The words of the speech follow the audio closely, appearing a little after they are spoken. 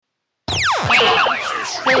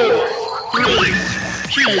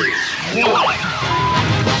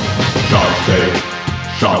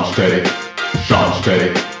Sean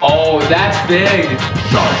Steady. Oh, that's big.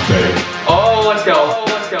 Sean Steady. Oh, let's go.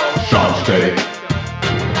 Sean Steady.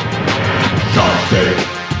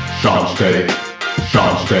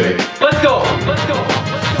 Let's go.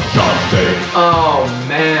 Sean Steady. Oh,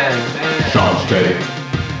 man. Sean Steady.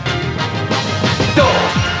 Go.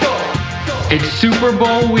 It's Super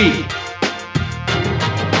Bowl week.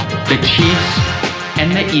 The Chiefs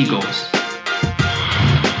and the Eagles.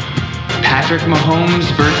 Patrick Mahomes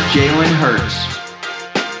versus Jalen Hurts.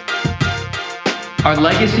 Our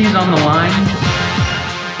legacy's on the line.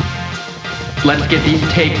 Let's get these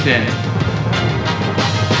takes in.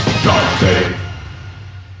 Sean Steady.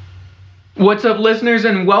 What's up, listeners,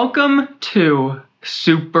 and welcome to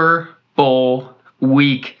Super Bowl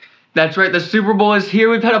week. That's right, the Super Bowl is here.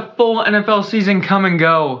 We've had a full NFL season come and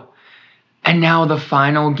go. And now the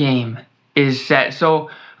final game is set. So,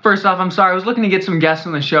 first off, I'm sorry, I was looking to get some guests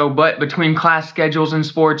on the show, but between class schedules and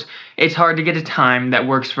sports, it's hard to get a time that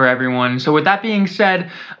works for everyone. So with that being said,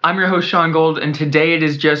 I'm your host, Sean Gold, and today it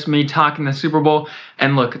is just me talking the Super Bowl.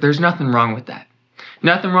 And look, there's nothing wrong with that.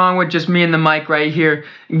 Nothing wrong with just me and the mic right here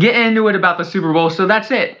getting into it about the Super Bowl. So that's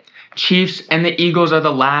it. Chiefs and the Eagles are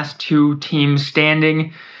the last two teams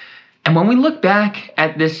standing. And when we look back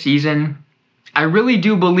at this season, I really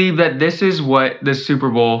do believe that this is what the Super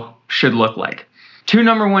Bowl should look like. 2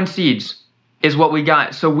 number 1 seeds is what we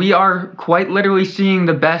got. So we are quite literally seeing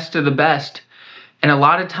the best of the best. And a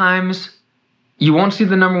lot of times, you won't see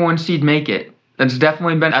the number 1 seed make it. That's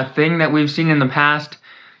definitely been a thing that we've seen in the past.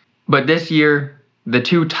 But this year, the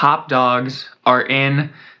 2 top dogs are in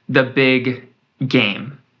the big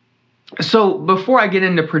game. So before I get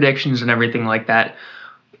into predictions and everything like that,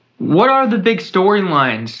 what are the big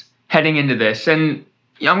storylines heading into this? And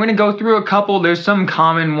I'm going to go through a couple. There's some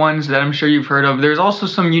common ones that I'm sure you've heard of. There's also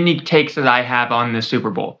some unique takes that I have on the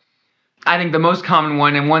Super Bowl. I think the most common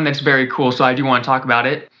one, and one that's very cool, so I do want to talk about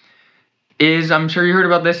it, is, I'm sure you heard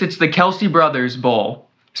about this, it's the Kelce Brothers Bowl.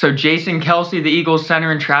 So Jason Kelce, the Eagles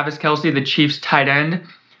center, and Travis Kelce, the Chiefs tight end,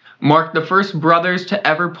 marked the first brothers to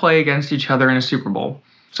ever play against each other in a Super Bowl.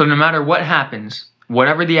 So no matter what happens,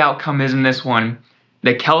 whatever the outcome is in this one,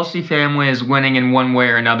 the Kelce family is winning in one way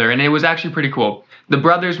or another. And it was actually pretty cool. The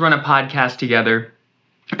brothers run a podcast together,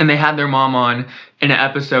 and they had their mom on in an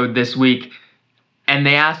episode this week. And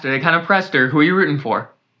they asked her, they kind of pressed her, who are you rooting for?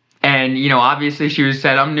 And, obviously she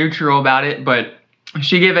said, I'm neutral about it, but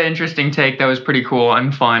she gave an interesting take that was pretty cool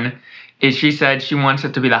and fun. She said she wants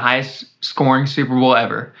it to be the highest scoring Super Bowl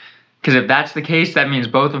ever. Because if that's the case, that means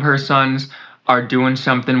both of her sons are doing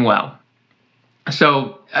something well.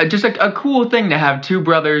 So just a cool thing to have 2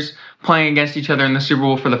 brothers playing against each other in the Super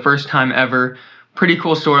Bowl for the first time ever. Pretty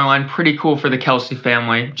cool storyline, pretty cool for the Kelce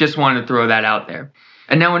family. Just wanted to throw that out there.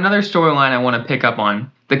 And now another storyline I want to pick up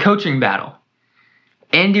on, the coaching battle.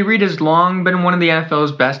 Andy Reid has long been one of the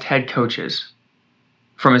NFL's best head coaches.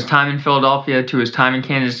 From his time in Philadelphia to his time in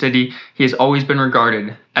Kansas City, he has always been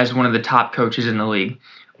regarded as one of the top coaches in the league.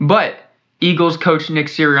 But Eagles coach Nick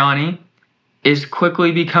Sirianni is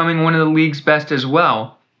quickly becoming one of the league's best as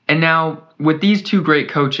well. And now, with these 2 great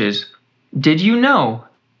coaches, did you know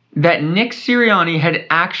that Nick Sirianni had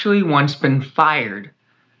actually once been fired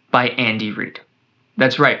by Andy Reid?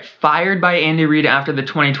 That's right, fired by Andy Reid after the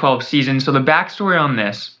 2012 season. So the backstory on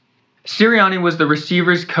this, Sirianni was the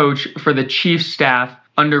receivers coach for the Chiefs staff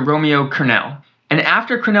under Romeo Crennel. And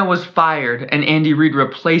after Crennel was fired and Andy Reid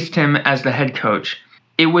replaced him as the head coach,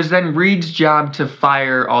 it was then Reid's job to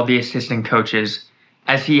fire all the assistant coaches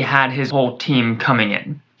as he had his whole team coming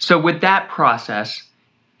in. So with that process,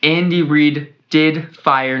 Andy Reid did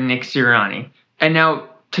fire Nick Sirianni. And now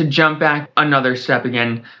to jump back another step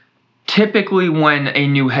again, typically when a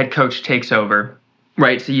new head coach takes over,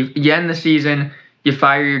 right? So you end the season, you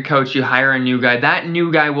fire your coach, you hire a new guy. That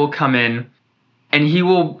new guy will come in and he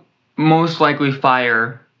will most likely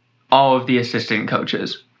fire all of the assistant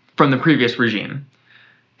coaches from the previous regime.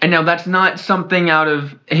 And now that's not something out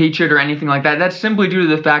of hatred or anything like that. That's simply due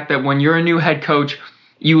to the fact that when you're a new head coach,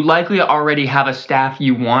 you likely already have a staff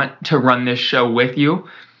you want to run this show with you.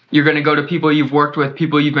 You're going to go to people you've worked with,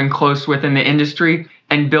 people you've been close with in the industry,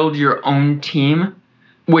 and build your own team,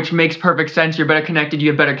 which makes perfect sense. You're better connected, you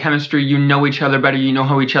have better chemistry, you know each other better, you know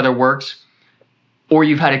how each other works, or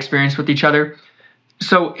you've had experience with each other.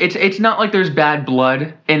 So it's not like there's bad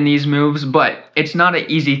blood in these moves, but it's not an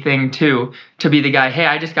easy thing to be the guy, hey,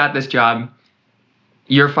 I just got this job.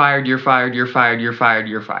 You're fired, you're fired, you're fired, you're fired,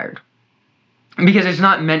 you're fired. Because it's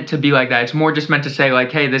not meant to be like that. It's more just meant to say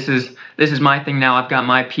like, hey, this is my thing now. I've got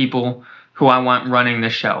my people who I want running the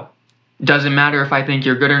show. Doesn't matter if I think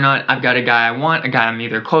you're good or not. I've got a guy I want, a guy I'm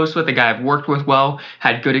either close with, a guy I've worked with well,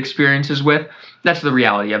 had good experiences with. That's the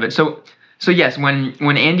reality of it. So yes,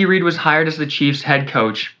 when Andy Reid was hired as the Chiefs head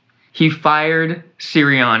coach, he fired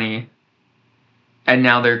Sirianni, and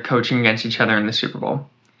now they're coaching against each other in the Super Bowl.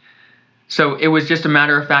 So it was just a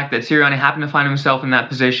matter of fact that Sirianni happened to find himself in that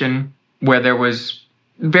position where there was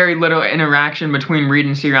very little interaction between Reid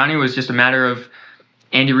and Sirianni. It was just a matter of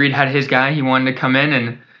Andy Reid had his guy. He wanted to come in,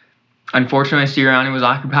 and unfortunately, Sirianni was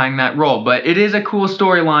occupying that role. But it is a cool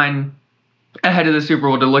storyline ahead of the Super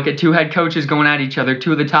Bowl to look at two head coaches going at each other,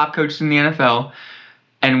 two of the top coaches in the NFL,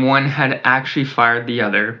 and one had actually fired the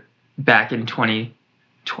other back in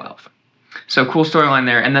 2012. So cool storyline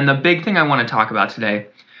there. And then the big thing I want to talk about today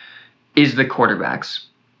is the quarterbacks.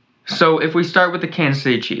 So if we start with the Kansas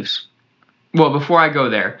City Chiefs, well, before I go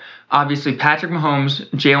there, obviously Patrick Mahomes,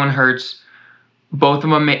 Jalen Hurts, both of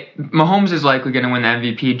them, Mahomes is likely going to win the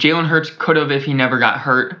MVP. Jalen Hurts could have if he never got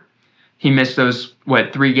hurt. He missed those,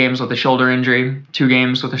 3 games with a shoulder injury, 2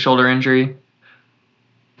 games with a shoulder injury.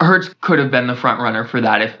 Hurts could have been the front runner for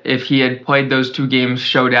that if he had played those 2 games,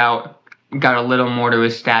 showed out, got a little more to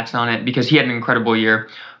his stats on it, because he had an incredible year.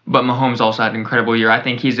 But Mahomes also had an incredible year. I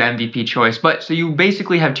think he's the MVP choice. But so you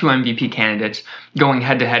basically have 2 MVP candidates going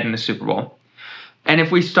head-to-head in the Super Bowl. And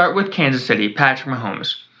if we start with Kansas City, Patrick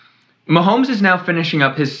Mahomes. Mahomes is now finishing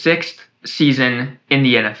up his 6th season in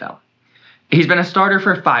the NFL. He's been a starter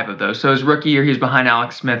for 5 of those. So his rookie year, he's behind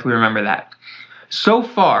Alex Smith. We remember that. So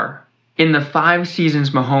far, in the 5 seasons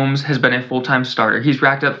Mahomes has been a full-time starter, he's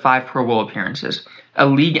racked up 5 Pro Bowl appearances, a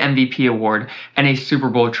league MVP award, and a Super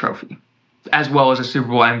Bowl trophy, as well as a Super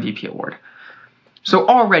Bowl MVP award. So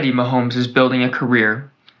already Mahomes is building a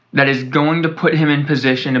career that is going to put him in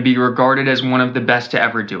position to be regarded as one of the best to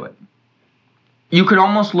ever do it. You could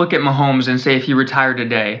almost look at Mahomes and say if he retired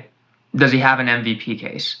today, does he have an MVP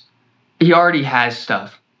case? He already has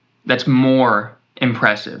stuff that's more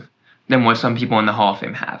impressive than what some people in the Hall of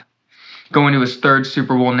Fame have. Going to his 3rd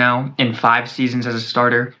Super Bowl now in 5 seasons as a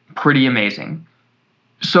starter, pretty amazing.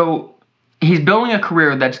 So he's building a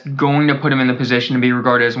career that's going to put him in the position to be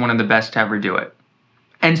regarded as one of the best to ever do it.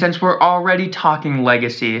 And since we're already talking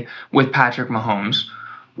legacy with Patrick Mahomes,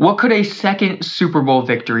 what could a 2nd Super Bowl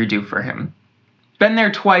victory do for him? Been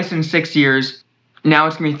there twice in 6 years. Now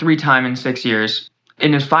it's going to be 3 times in 6 years.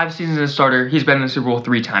 In his 5 seasons as a starter, he's been in the Super Bowl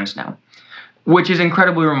 3 times now, which is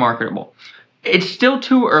incredibly remarkable. It's still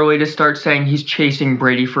too early to start saying he's chasing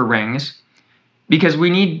Brady for rings, because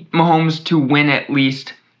we need Mahomes to win at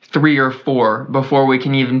least 3 or 4 before we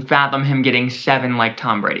can even fathom him getting 7 like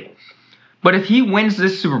Tom Brady. But if he wins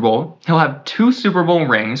this Super Bowl, he'll have 2 Super Bowl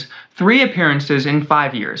rings, 3 appearances in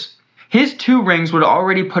 5 years. His 2 rings would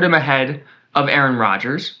already put him ahead of Aaron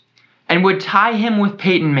Rodgers and would tie him with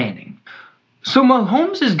Peyton Manning. So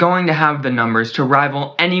Mahomes is going to have the numbers to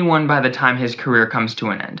rival anyone by the time his career comes to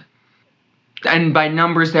an end. And by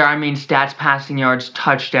numbers there, I mean stats, passing yards,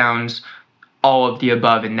 touchdowns, all of the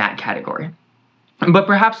above in that category. But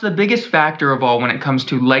perhaps the biggest factor of all when it comes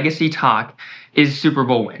to legacy talk is Super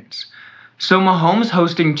Bowl wins. So Mahomes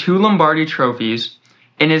hosting 2 Lombardi trophies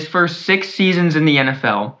in his first 6 seasons in the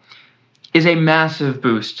NFL is a massive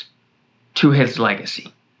boost to his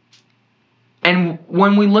legacy. And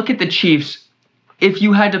when we look at the Chiefs, if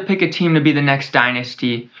you had to pick a team to be the next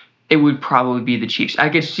dynasty, it would probably be the Chiefs. I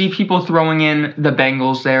could see people throwing in the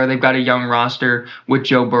Bengals there. They've got a young roster with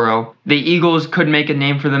Joe Burrow. The Eagles could make a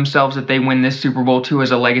name for themselves if they win this Super Bowl too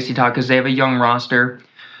as a legacy talk because they have a young roster.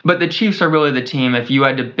 But the Chiefs are really the team. If you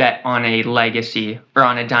had to bet on a legacy or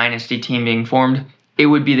on a dynasty team being formed, it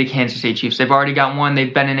would be the Kansas City Chiefs. They've already got one.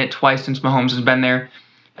 They've been in it twice since Mahomes has been there.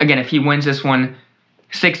 Again, if he wins this one,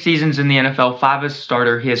 6 seasons in the NFL, 5 as a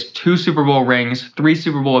starter. He has 2 Super Bowl rings, 3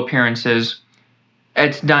 Super Bowl appearances.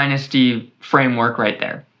 It's dynasty framework right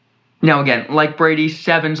there. Now again, like Brady,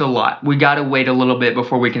 7's a lot. We gotta wait a little bit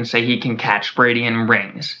before we can say he can catch Brady in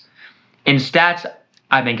rings. In stats,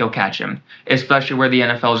 I think he'll catch him, especially where the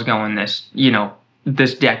NFL is going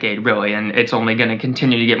this decade really, and it's only gonna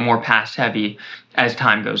continue to get more pass heavy as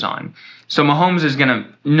time goes on. So Mahomes is gonna,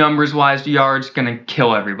 numbers-wise, yards, gonna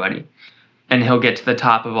kill everybody, and he'll get to the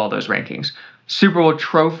top of all those rankings. Super Bowl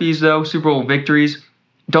trophies though, Super Bowl victories,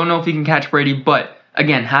 don't know if he can catch Brady, but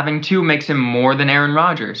again, having 2 makes him more than Aaron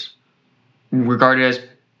Rodgers, regarded as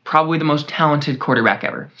probably the most talented quarterback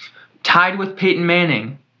ever. Tied with Peyton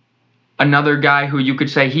Manning, another guy who you could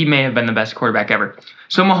say he may have been the best quarterback ever.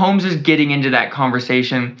 So Mahomes is getting into that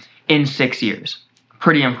conversation in 6 years.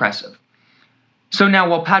 Pretty impressive. So now,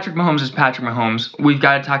 while Patrick Mahomes is Patrick Mahomes, we've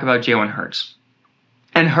got to talk about Jalen Hurts.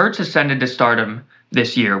 And Hurts ascended to stardom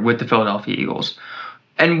this year with the Philadelphia Eagles.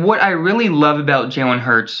 And what I really love about Jalen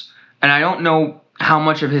Hurts, And I don't know how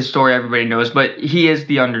much of his story everybody knows, but he is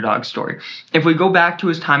the underdog story. If we go back to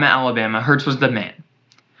his time at Alabama, Hurts was the man.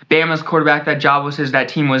 Bama's quarterback, that job was his, that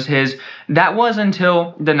team was his. That was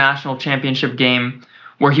until the national championship game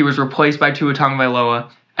where he was replaced by Tua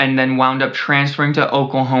Tagovailoa and then wound up transferring to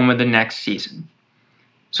Oklahoma the next season.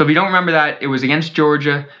 So if you don't remember that, it was against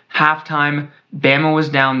Georgia, halftime, Bama was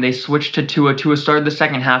down, they switched to Tua. Tua started the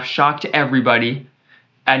second half, shocked everybody,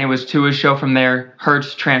 and it was Tua's show from there.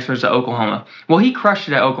 Hurts transfers to Oklahoma. Well, he crushed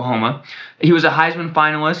it at Oklahoma. He was a Heisman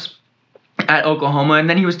finalist at Oklahoma, and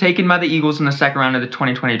then he was taken by the Eagles in the second round of the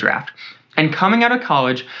 2020 draft. And coming out of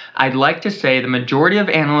college, I'd like to say the majority of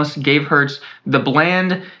analysts gave Hurts the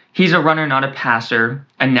bland, he's a runner, not a passer,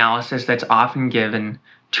 analysis that's often given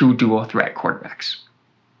to dual threat quarterbacks.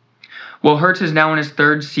 Well, Hurts is now in his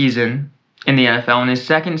third season in the NFL and his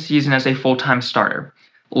second season as a full-time starter.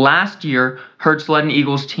 Last year, Hurts led an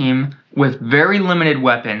Eagles team with very limited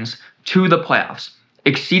weapons to the playoffs,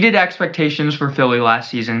 exceeded expectations for Philly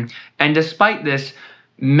last season, and despite this,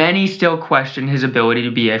 many still questioned his ability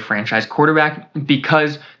to be a franchise quarterback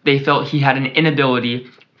because they felt he had an inability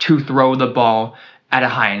to throw the ball at a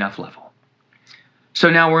high enough level. So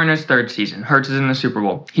now we're in his third season. Hurts is in the Super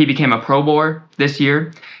Bowl. He became a Pro Bowler this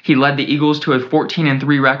year. He led the Eagles to a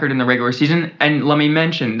 14-3 record in the regular season. And let me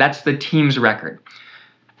mention, that's the team's record.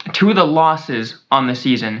 2 of the losses on the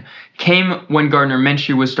season came when Gardner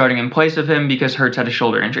Minshew was starting in place of him because Hurts had a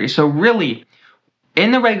shoulder injury. So really,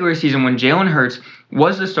 in the regular season when Jalen Hurts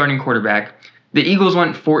was the starting quarterback, the Eagles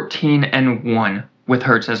went 14-1 with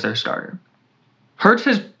Hurts as their starter. Hurts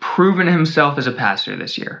has proven himself as a passer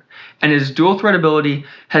this year, and his dual threat ability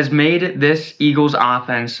has made this Eagles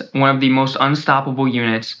offense one of the most unstoppable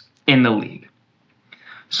units in the league.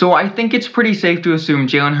 So I think it's pretty safe to assume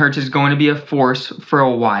Jalen Hurts is going to be a force for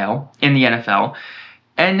a while in the NFL.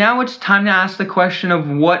 And now it's time to ask the question of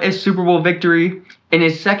what a Super Bowl victory in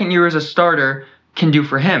his second year as a starter can do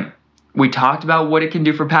for him. We talked about what it can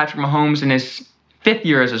do for Patrick Mahomes in his 5th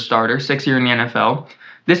year as a starter, 6th year in the NFL.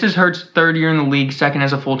 This is Hurts' 3rd year in the league, 2nd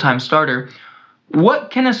as a full-time starter.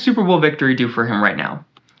 What can a Super Bowl victory do for him right now?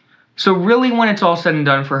 So really, when it's all said and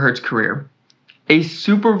done for Hurts' career, a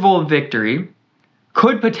Super Bowl victory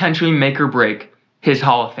could potentially make or break his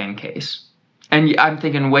Hall of Fame case. And I'm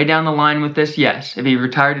thinking way down the line with this, yes. If he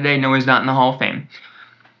retired today, no, he's not in the Hall of Fame.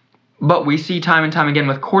 But we see time and time again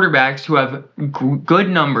with quarterbacks who have good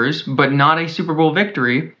numbers, but not a Super Bowl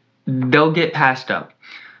victory, they'll get passed up.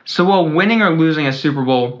 So while winning or losing a Super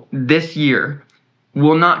Bowl this year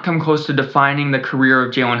will not come close to defining the career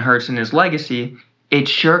of Jalen Hurts and his legacy, it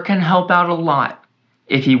sure can help out a lot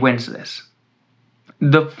if he wins this.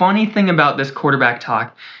 The funny thing about this quarterback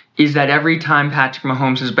talk is that every time Patrick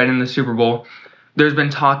Mahomes has been in the Super Bowl, there's been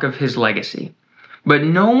talk of his legacy. But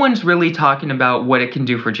no one's really talking about what it can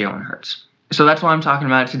do for Jalen Hurts. So that's why I'm talking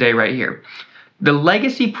about it today right here. The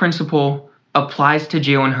legacy principle applies to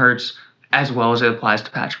Jalen Hurts as well as it applies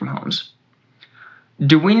to Patrick Mahomes.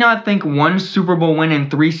 Do we not think one Super Bowl win in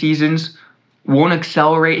 3 seasons won't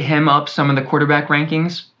accelerate him up some of the quarterback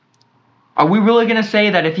rankings? Are we really going to say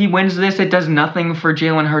that if he wins this, it does nothing for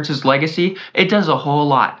Jalen Hurts' legacy? It does a whole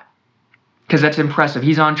lot. Because that's impressive.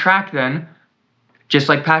 He's on track then, just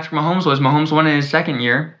like Patrick Mahomes was. Mahomes won in his 2nd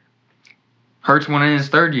year. Hurts won in his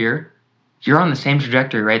 3rd year. You're on the same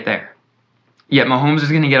trajectory right there. Yet Mahomes is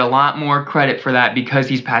going to get a lot more credit for that because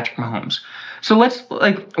he's Patrick Mahomes. So what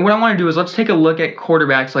I want to do is let's take a look at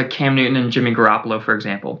quarterbacks like Cam Newton and Jimmy Garoppolo, for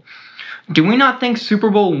example. Do we not think Super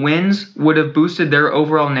Bowl wins would have boosted their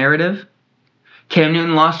overall narrative? Cam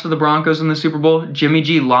Newton lost to the Broncos in the Super Bowl. Jimmy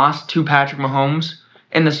G lost to Patrick Mahomes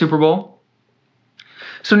in the Super Bowl.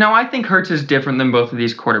 So now I think Hurts is different than both of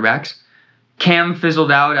these quarterbacks. Cam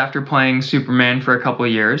fizzled out after playing Superman for a couple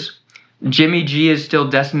of years. Jimmy G is still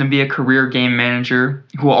destined to be a career game manager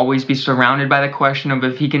who will always be surrounded by the question of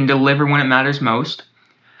if he can deliver when it matters most.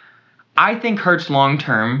 I think Hurts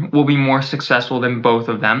long-term will be more successful than both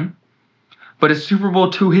of them. But a Super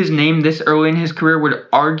Bowl to his name this early in his career would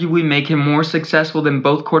arguably make him more successful than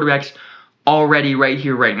both quarterbacks already right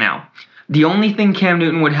here, right now. The only thing Cam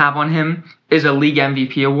Newton would have on him is a league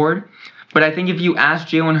MVP award. But I think if you ask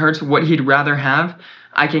Jalen Hurts what he'd rather have,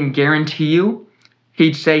 I can guarantee you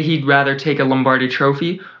he'd say he'd rather take a Lombardi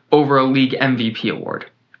trophy over a league MVP award.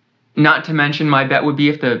 Not to mention, my bet would be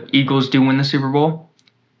if the Eagles do win the Super Bowl,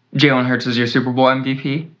 Jalen Hurts is your Super Bowl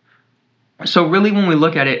MVP. So really, when we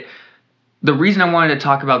look at it, the reason I wanted to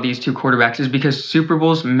talk about these 2 quarterbacks is because Super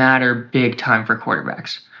Bowls matter big time for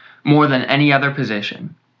quarterbacks, more than any other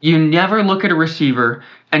position. You never look at a receiver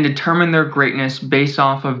and determine their greatness based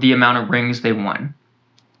off of the amount of rings they won.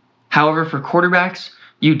 However, for quarterbacks,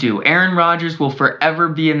 You do. Aaron Rodgers will forever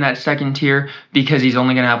be in that second tier because he's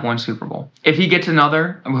only going to have one Super Bowl. If he gets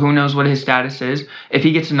another, who knows what his status is. If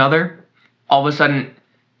he gets another, all of a sudden,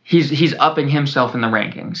 he's upping himself in the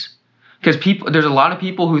rankings. Because there's a lot of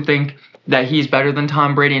people who think that he's better than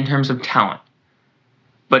Tom Brady in terms of talent.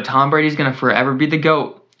 But Tom Brady's going to forever be the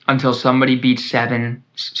GOAT until somebody beats 7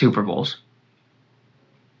 Super Bowls.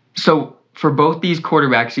 So for both these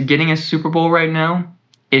quarterbacks, getting a Super Bowl right now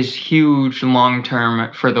is huge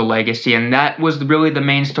long-term for the legacy. And that was really the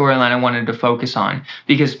main storyline I wanted to focus on.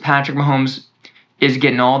 Because Patrick Mahomes is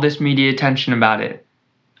getting all this media attention about it.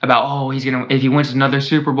 About, if he wins another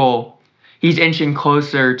Super Bowl, he's inching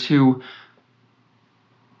closer to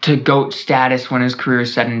GOAT status when his career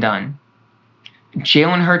is said and done.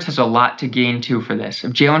 Jalen Hurts has a lot to gain too for this.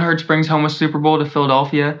 If Jalen Hurts brings home a Super Bowl to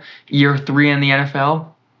Philadelphia, year 3 in the NFL,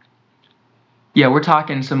 yeah, we're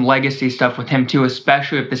talking some legacy stuff with him too,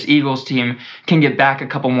 especially if this Eagles team can get back a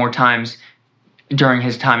couple more times during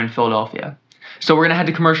his time in Philadelphia. So we're going to head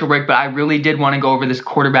to commercial break, but I really did want to go over this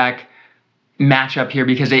quarterback matchup here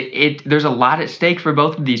because there's a lot at stake for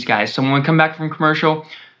both of these guys. So when we come back from commercial,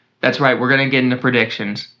 that's right, we're going to get into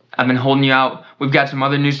predictions. I've been holding you out. We've got some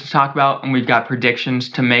other news to talk about, and we've got predictions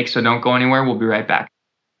to make, so don't go anywhere. We'll be right back.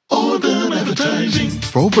 All Done Advertising.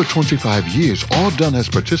 For over 25 years, All Done has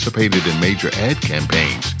participated in major ad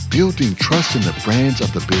campaigns, building trust in the brands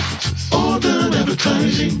of the businesses. All Done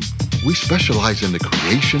Advertising. We specialize in the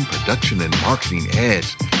creation, production, and marketing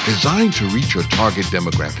ads designed to reach your target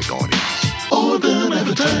demographic audience. All Done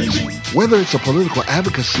Advertising. Whether it's a political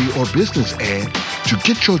advocacy or business ad, to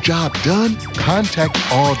get your job done, contact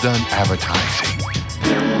All Done Advertising.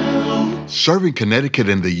 Serving Connecticut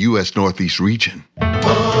and the U.S. Northeast region.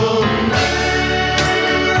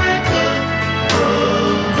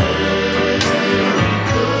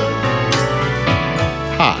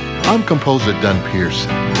 Hi, I'm composer Dunn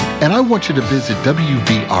Pearson, and I want you to visit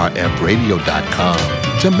WVRFradio.com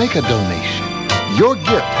to make a donation. Your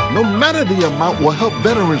gift, no matter the amount, will help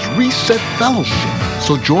veterans reset fellowship.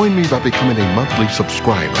 So join me by becoming a monthly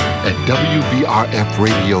subscriber at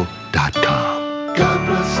WVRFradio.com. God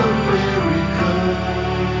bless America.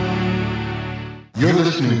 You're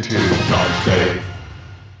listening to Sean Steady.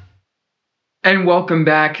 And welcome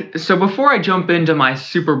back. So before I jump into my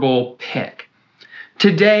Super Bowl pick,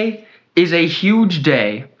 today is a huge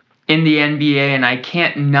day in the NBA, and I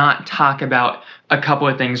can't not talk about a couple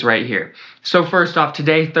of things right here. So first off,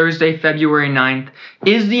 today, Thursday, February 9th,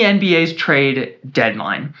 is the NBA's trade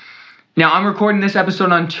deadline. Now, I'm recording this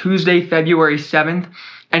episode on Tuesday, February 7th,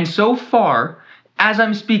 and so far, as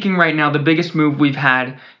I'm speaking right now, the biggest move we've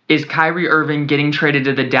had is Kyrie Irving getting traded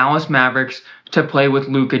to the Dallas Mavericks to play with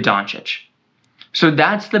Luka Doncic. So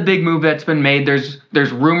that's the big move that's been made.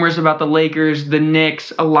 There's rumors about the Lakers, the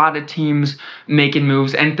Knicks, a lot of teams making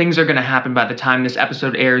moves, and things are going to happen by the time this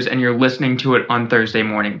episode airs and you're listening to it on Thursday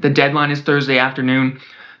morning. The deadline is Thursday afternoon,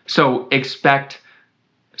 so expect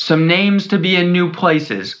some names to be in new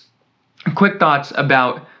places. Quick thoughts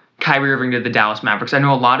about Kyrie Irving to the Dallas Mavericks. I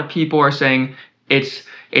know a lot of people are saying it's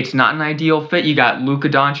not an ideal fit. You got Luka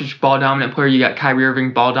Doncic, ball-dominant player. You got Kyrie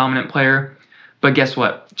Irving, ball-dominant player. But guess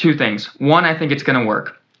what? 2 things. One, I think it's going to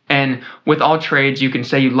work. And with all trades, you can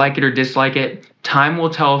say you like it or dislike it. Time will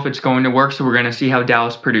tell if it's going to work, so we're going to see how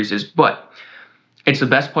Dallas produces. But it's the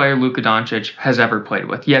best player Luka Doncic has ever played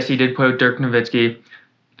with. Yes, he did play with Dirk Nowitzki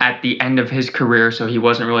at the end of his career, so he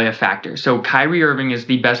wasn't really a factor. So Kyrie Irving is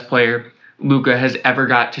the best player Luka has ever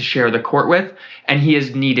got to share the court with, and he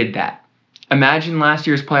has needed that. Imagine last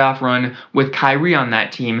year's playoff run with Kyrie on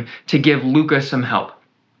that team to give Luka some help.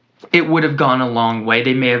 It would have gone a long way.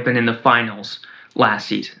 They may have been in the finals last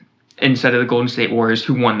season instead of the Golden State Warriors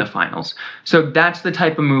who won the finals. So that's the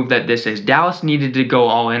type of move that this is. Dallas needed to go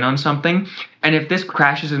all in on something, and if this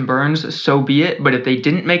crashes and burns, so be it. But if they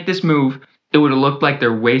didn't make this move, it would have looked like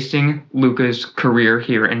they're wasting Luka's career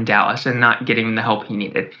here in Dallas and not getting him the help he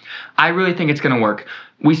needed. I really think it's going to work.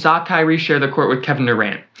 We saw Kyrie share the court with Kevin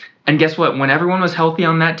Durant. And guess what? When everyone was healthy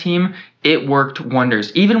on that team, it worked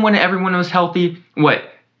wonders. Even when everyone was healthy,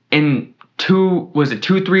 in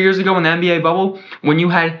 3 years ago in the NBA bubble, when you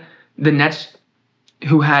had the Nets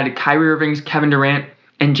who had Kyrie Irving, Kevin Durant,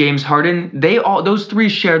 and James Harden, those 3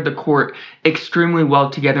 shared the court extremely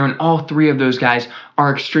well together, and all 3 of those guys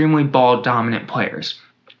are extremely ball-dominant players.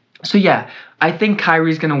 So yeah, I think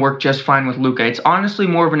Kyrie's going to work just fine with Luka. It's honestly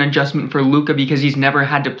more of an adjustment for Luka because he's never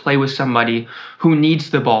had to play with somebody who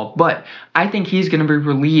needs the ball, but I think he's going to be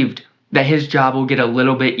relieved that his job will get a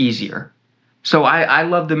little bit easier. So I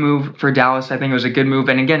love the move for Dallas. I think it was a good move.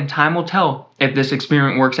 And again, time will tell if this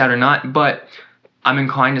experiment works out or not, but I'm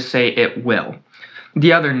inclined to say it will.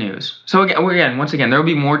 the other news. So once again, there will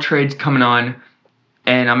be more trades coming on,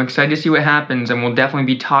 and I'm excited to see what happens, and we'll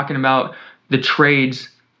definitely be talking about the trades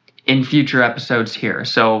in future episodes here.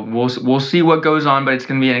 So we'll see what goes on, but it's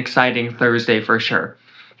going to be an exciting Thursday for sure.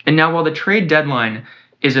 And now, while the trade deadline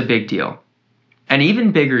is a big deal, an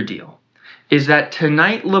even bigger deal is that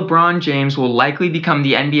tonight LeBron James will likely become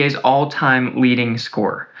the NBA's all-time leading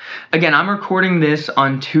scorer. Again, I'm recording this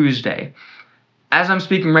on Tuesday. As I'm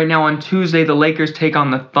speaking right now, on Tuesday, the Lakers take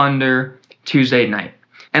on the Thunder Tuesday night.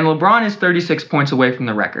 And LeBron is 36 points away from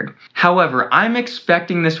the record. However, I'm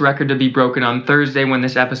expecting this record to be broken on Thursday when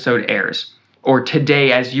this episode airs. Or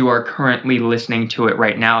today as you are currently listening to it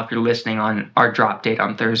right now if you're listening on our drop date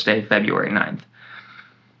on Thursday, February 9th.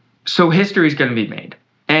 So history is going to be made.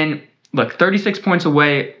 And look, 36 points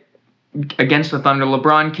away against the Thunder,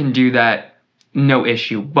 LeBron can do that, no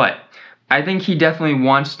issue. But I think he definitely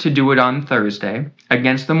wants to do it on Thursday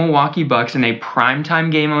against the Milwaukee Bucks in a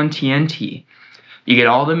primetime game on TNT. You get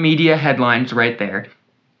all the media headlines right there.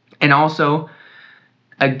 And also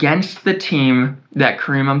against the team that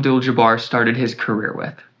Kareem Abdul-Jabbar started his career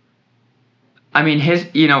with. I mean,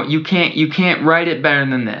 you can't write it better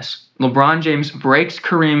than this. LeBron James breaks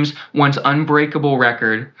Kareem's once unbreakable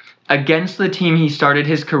record against the team he started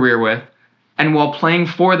his career with, and while playing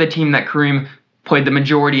for the team that Kareem played the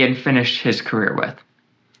majority and finished his career with.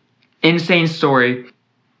 Insane story.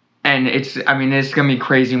 And it's going to be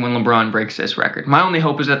crazy when LeBron breaks this record. My only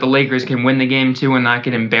hope is that the Lakers can win the game too and not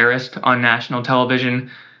get embarrassed on national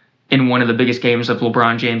television in one of the biggest games of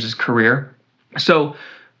LeBron James's career. So,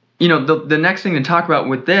 the next thing to talk about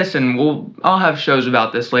with this, and I'll have shows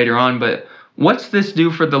about this later on, but what's this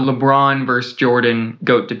do for the LeBron versus Jordan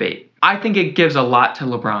GOAT debate? I think it gives a lot to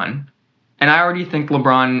LeBron. And I already think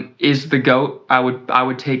LeBron is the GOAT. I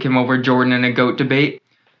would take him over Jordan in a GOAT debate.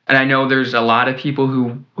 And I know there's a lot of people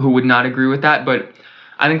who would not agree with that, but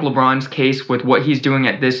I think LeBron's case with what he's doing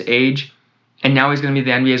at this age, and now he's going to be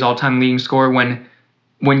the NBA's all-time leading scorer,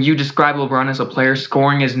 when you describe LeBron as a player,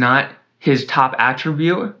 scoring is not his top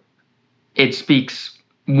attribute. It speaks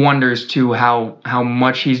wonders to how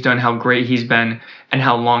much he's done, how great he's been, and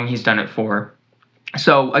how long he's done it for.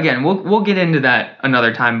 So again, we'll get into that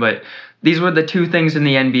another time, but these were the two things in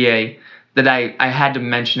the NBA that I had to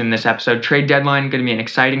mention in this episode. Trade deadline, going to be an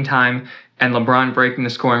exciting time, and LeBron breaking the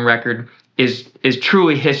scoring record is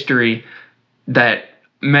truly history that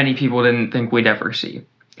many people didn't think we'd ever see.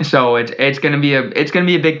 So it's going to be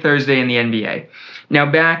a big Thursday in the NBA. Now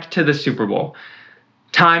back to the Super Bowl.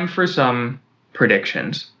 Time for some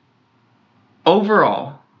predictions.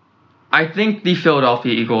 Overall, I think the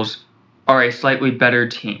Philadelphia Eagles are a slightly better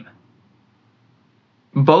team.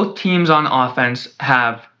 Both teams on offense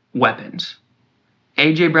have weapons.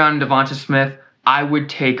 A.J. Brown and Devonta Smith, I would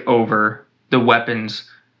take over the weapons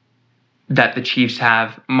that the Chiefs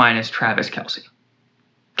have minus Travis Kelce.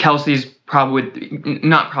 Kelce's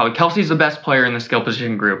the best player in the skill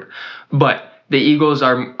position group, but the Eagles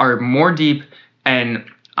are more deep, and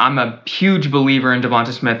I'm a huge believer in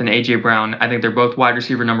Devonta Smith and A.J. Brown. I think they're both wide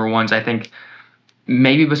receiver number ones. I think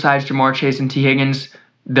maybe besides Jamar Chase and T. Higgins,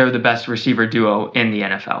 they're the best receiver duo in the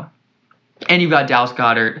NFL. And you've got Dallas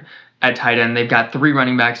Goedert at tight end. They've got three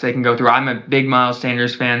running backs they can go through. I'm a big Miles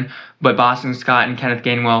Sanders fan, but Boston Scott and Kenneth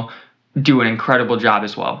Gainwell do an incredible job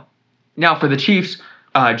as well. Now for the Chiefs,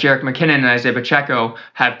 Jerick McKinnon and Isaiah Pacheco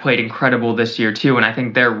have played incredible this year too, and I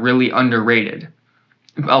think they're really underrated.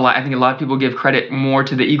 I think a lot of people give credit more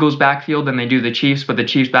to the Eagles' backfield than they do the Chiefs, but the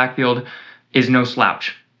Chiefs' backfield is no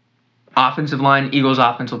slouch. Offensive line, Eagles'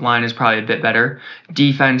 offensive line is probably a bit better.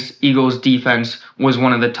 Defense, Eagles' defense was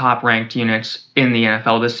one of the top-ranked units in the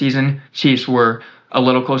NFL this season. Chiefs were a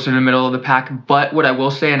little closer to the middle of the pack, but what I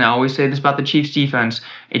will say, and I always say this about the Chiefs' defense,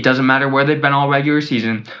 it doesn't matter where they've been all regular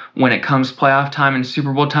season. When it comes playoff time and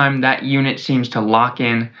Super Bowl time, that unit seems to lock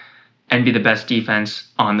in and be the best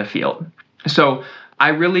defense on the field. So I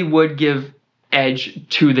really would give edge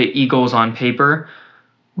to the Eagles on paper,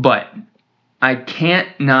 but I can't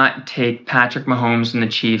not take Patrick Mahomes and the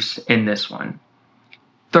Chiefs in this one.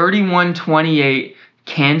 31-28,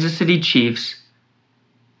 Kansas City Chiefs.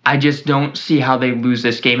 I just don't see how they lose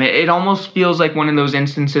this game. It almost feels like one of those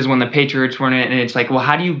instances when the Patriots were in it, and it's like, well,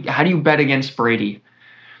 how do you bet against Brady?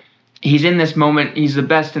 He's in this moment. He's the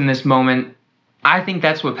best in this moment. I think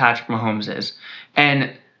that's what Patrick Mahomes is.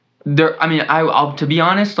 And I'll to be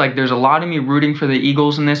honest, there's a lot of me rooting for the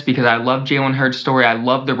Eagles in this because I love Jalen Hurts' story. I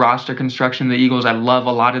love the roster construction of the Eagles. I love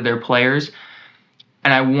a lot of their players.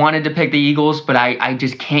 And I wanted to pick the Eagles, but I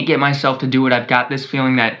just can't get myself to do it. I've got this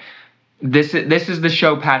feeling that this is the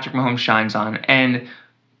show Patrick Mahomes shines on. And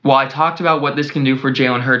while I talked about what this can do for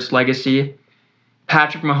Jalen Hurts' legacy,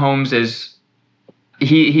 Patrick Mahomes is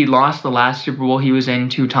he lost the last Super Bowl he was in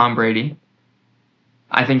to Tom Brady.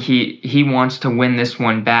 I think he wants to win this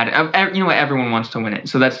one bad. You know what? Everyone wants to win it.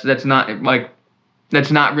 So that's not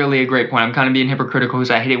really a great point. I'm kind of being hypocritical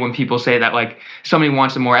because I hate it when people say that like somebody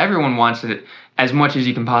wants it more. Everyone wants it as much as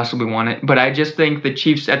you can possibly want it. But I just think the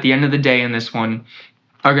Chiefs at the end of the day in this one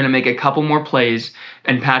are going to make a couple more plays,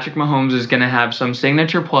 and Patrick Mahomes is going to have some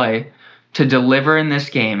signature play to deliver in this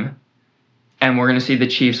game, and we're going to see the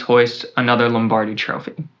Chiefs hoist another Lombardi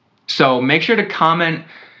trophy. So make sure to comment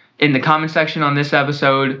in the comment section on this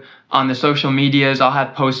episode, on the social medias. I'll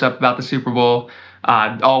have posts up about the Super Bowl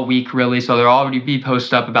all week, really, so there'll already be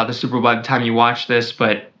posts up about the Super Bowl by the time you watch this,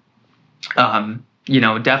 but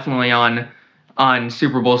definitely on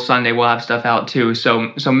Super Bowl Sunday we'll have stuff out too.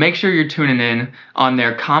 So make sure you're tuning in on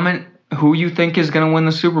there. Comment who you think is going to win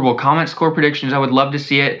the Super Bowl. Comment score predictions. I would love to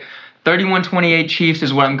see it. 31-28 Chiefs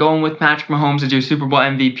is what I'm going with. Patrick Mahomes is your Super Bowl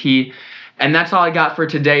MVP. And that's all I got for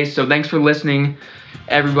today. So thanks for listening,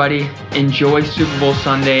 everybody. Enjoy Super Bowl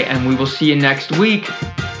Sunday, and we will see you next week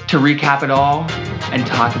to recap it all and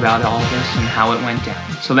talk about all this and how it went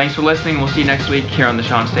down. So thanks for listening. We'll see you next week here on the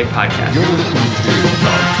Sean Steak Podcast. You're listening to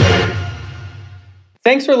Sean Steak.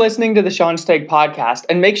 Thanks for listening to the Sean Steak Podcast,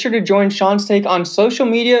 and make sure to join Sean Steak on social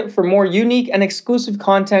media for more unique and exclusive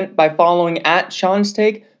content by following @Sean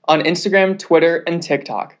Steak on Instagram, Twitter, and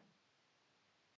TikTok.